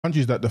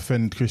countries that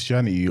defend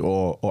Christianity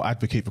or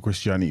advocate for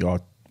Christianity are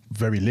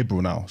very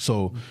liberal now.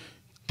 So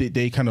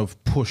they kind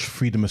of push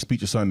freedom of speech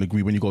to a certain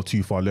degree. When you go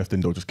too far left,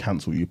 then they'll just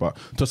cancel you. But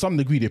to some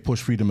degree, they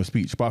push freedom of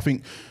speech. But I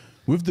think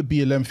with the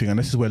BLM thing, and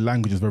this is where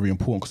language is very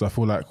important, because I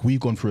feel like we've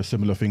gone through a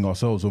similar thing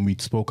ourselves when we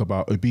spoke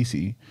about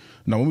obesity.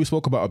 Now, when we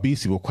spoke about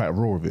obesity, we were quite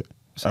raw with it.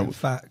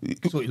 Fat,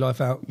 sort your life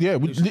out. Yeah,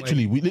 we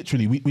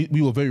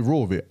were very raw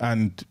with it,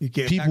 and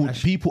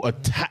people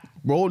attack.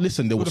 Bro,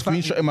 listen, they were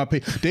screenshotting my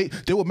page. They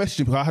were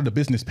messaging people. I had a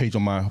business page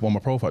on my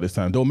profile this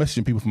time. They were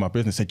messaging people from my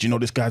business, said, "You know,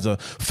 this guy's a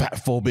fat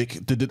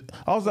phobic."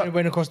 I was like, it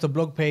went across the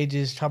blog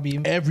pages, chubby,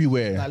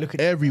 everywhere,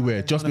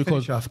 everywhere. Just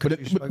because.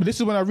 But this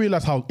is when I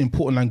realized how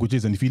important language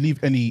is, and if you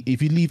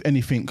leave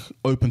anything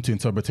open to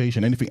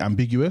interpretation, anything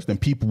ambiguous, then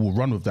people will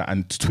run with that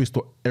and twist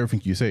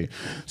everything you say.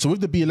 So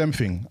with the BLM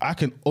thing, I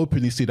can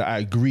openly see that I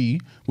agree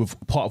with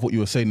part of what you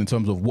were saying in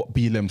terms of what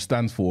BLM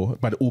stands for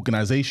by the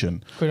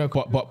organisation.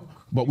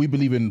 But we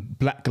believe in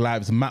Black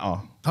Lives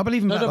Matter. I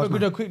believe in Black Lives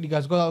Matter. Quickly,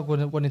 guys, what I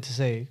wanted to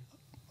say,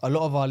 a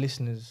lot of our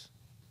listeners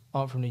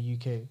aren't from the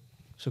UK.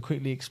 So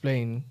quickly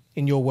explain,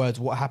 in your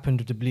words, what happened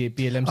with the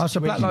BLM situation. So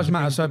Black Lives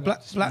Matter. So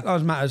Black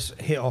Lives Matter's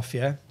hit off,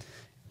 yeah?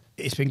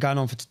 It's been going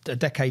on for a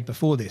decade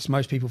before this.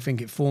 Most people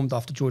think it formed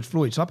after George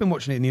Floyd. So I've been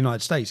watching it in the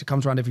United States. It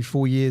comes around every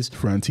 4 years.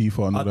 For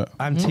Antifa and all that.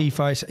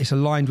 Antifa, it's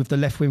aligned with the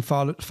left-wing,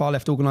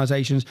 far-left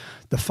organisations.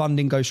 The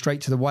funding goes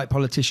straight to the white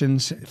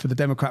politicians for the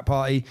Democrat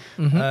Party.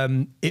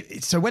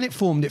 So when it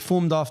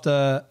formed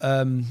after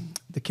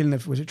the killing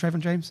of, was it Trayvon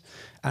James?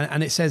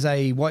 And it says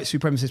a white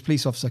supremacist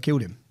police officer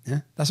killed him. Yeah,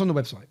 that's on the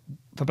website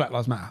for Black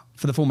Lives Matter,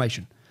 for the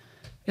formation.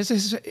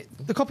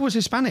 The copper was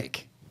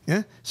Hispanic.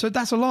 Yeah, so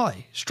that's a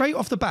lie straight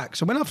off the back.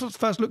 So when I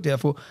first looked at it, I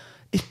thought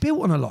it's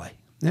built on a lie.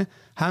 Yeah,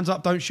 hands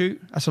up, don't shoot.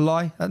 That's a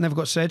lie. That never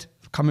got said.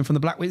 Coming from the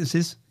black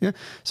witnesses. Yeah,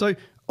 so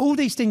all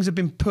these things have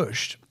been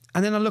pushed,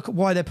 and then I look at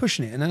why they're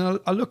pushing it, and then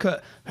I look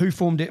at who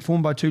formed it.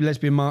 Formed by two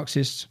lesbian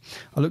Marxists.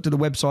 I looked at the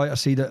website. I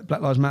see that Black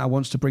Lives Matter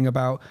wants to bring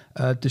about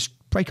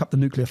break up the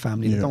nuclear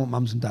family. They don't want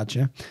mums and dads.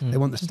 Yeah, they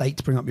want the state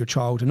to bring up your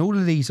child, and all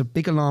of these are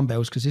big alarm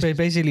bells because it's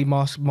basically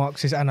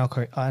Marxist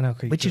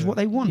anarchy, which is what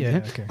they want. Yeah,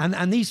 okay.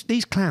 And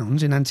these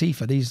clowns in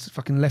Antifa, these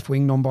fucking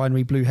left-wing,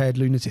 non-binary, blue-haired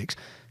lunatics,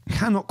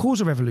 cannot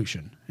cause a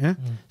revolution. Yeah,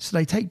 so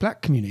they take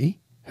black community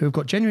who have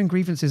got genuine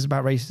grievances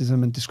about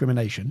racism and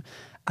discrimination,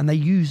 and they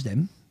use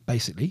them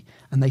basically,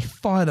 and they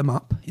fire them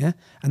up. Yeah,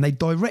 and they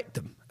direct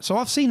them. So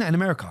I've seen that in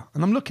America,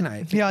 and I'm looking at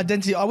it. Yeah,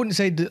 identity. I wouldn't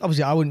say,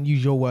 obviously, I wouldn't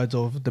use your words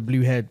of the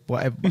blue head,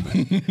 whatever.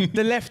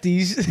 The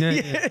lefties,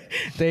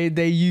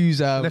 they use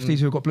lefties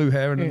who have got blue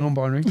hair and are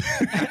non-binary,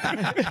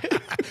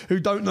 who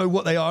don't know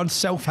what they are and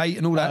self-hate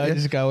and all that.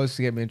 This guy wants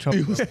to get me in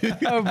trouble.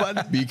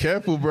 But be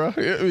careful, bro.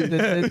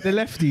 The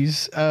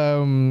lefties.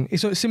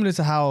 It's sort of similar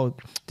to how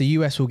the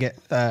US will get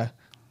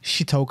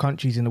shithole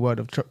countries, in the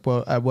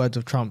words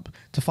of Trump,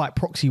 to fight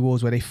proxy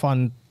wars where they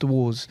fund the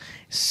wars.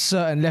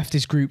 Certain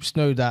leftist groups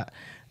know that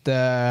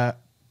the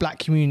black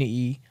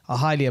community are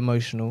highly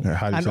emotional,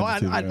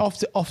 and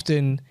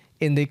often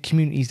in the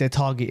communities they're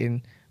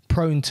targeting,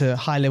 prone to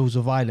high levels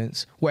of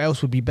violence. What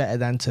else would be better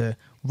than to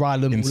rile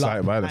them all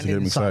up violence,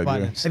 and incite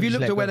violence? Have you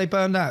looked at where they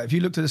burned out? If you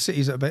looked at the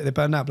cities that they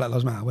burned out Black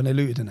Lives Matter, when they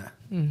looted in there,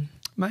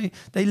 mate,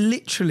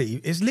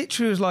 it's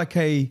literally like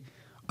an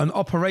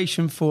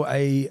operation for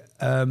a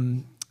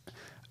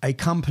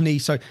company.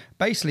 So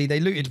basically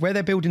they looted where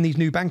they're building these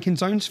new banking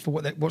zones for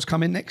what's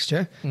coming next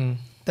year.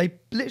 They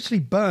literally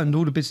burned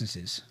all the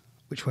businesses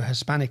which were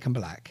Hispanic and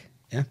black.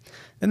 Yeah.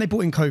 Then they brought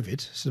in COVID,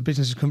 so the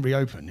businesses couldn't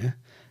reopen. Yeah.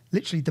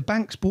 Literally the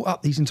banks bought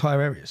up these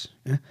entire areas,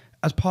 yeah,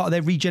 as part of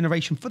their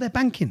regeneration for their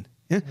banking.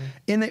 Yeah.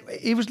 And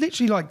it was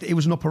literally like it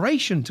was an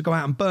operation to go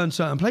out and burn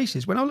certain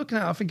places. When I was looking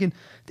at it, I'm thinking,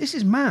 this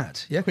is mad.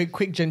 Yeah.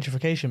 Quick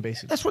gentrification,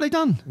 basically. That's what they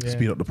done. Yeah.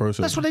 Speed up the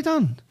process. That's what they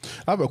done.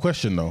 I have a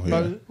question though.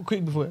 Yeah.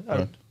 Quick before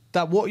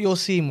that, what you're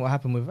seeing, what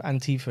happened with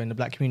Antifa in the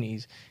black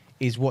communities,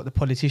 is what the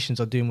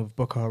politicians are doing with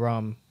Boko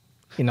Haram.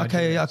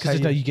 Okay.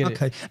 So you get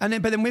it. And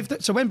then, but then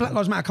so when Black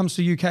Lives Matter comes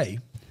to the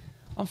UK,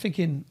 I'm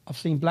thinking I've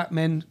seen black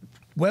men,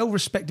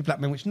 well-respected black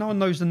men, which no one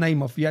knows the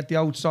name of. You had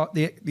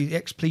the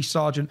ex-police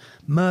sergeant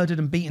murdered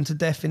and beaten to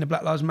death in the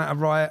Black Lives Matter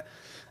riot,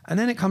 and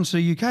then it comes to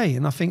the UK,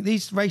 and I think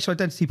these race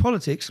identity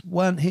politics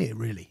weren't here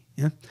really.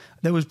 Yeah,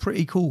 they was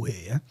pretty cool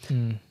here.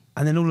 Yeah.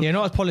 And then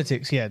not as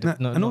politics. Yeah,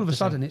 and all of a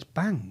sudden it's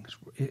bang.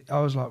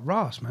 I was like,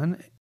 Ras,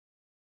 man,